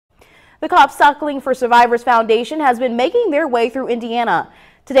The Cops Cycling for Survivors Foundation has been making their way through Indiana.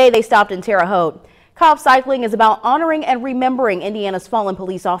 Today they stopped in Terre Haute. Cops Cycling is about honoring and remembering Indiana's fallen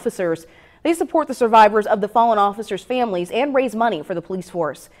police officers. They support the survivors of the fallen officers' families and raise money for the police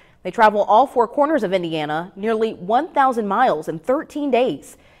force. They travel all four corners of Indiana, nearly 1,000 miles in 13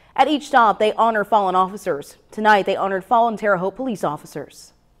 days. At each stop, they honor fallen officers. Tonight, they honored fallen Terre Haute police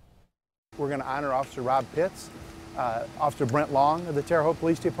officers. We're going to honor Officer Rob Pitts, Officer Brent Long of the Terre Haute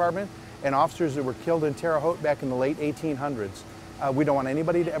Police Department, and officers that were killed in Terre Haute back in the late 1800s. We don't want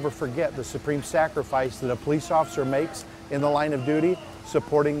anybody to ever forget the supreme sacrifice that a police officer makes in the line of duty,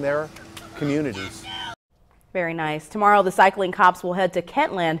 supporting their communities. Very nice. Tomorrow, the cycling cops will head to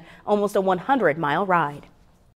Kentland, almost a 100-mile ride.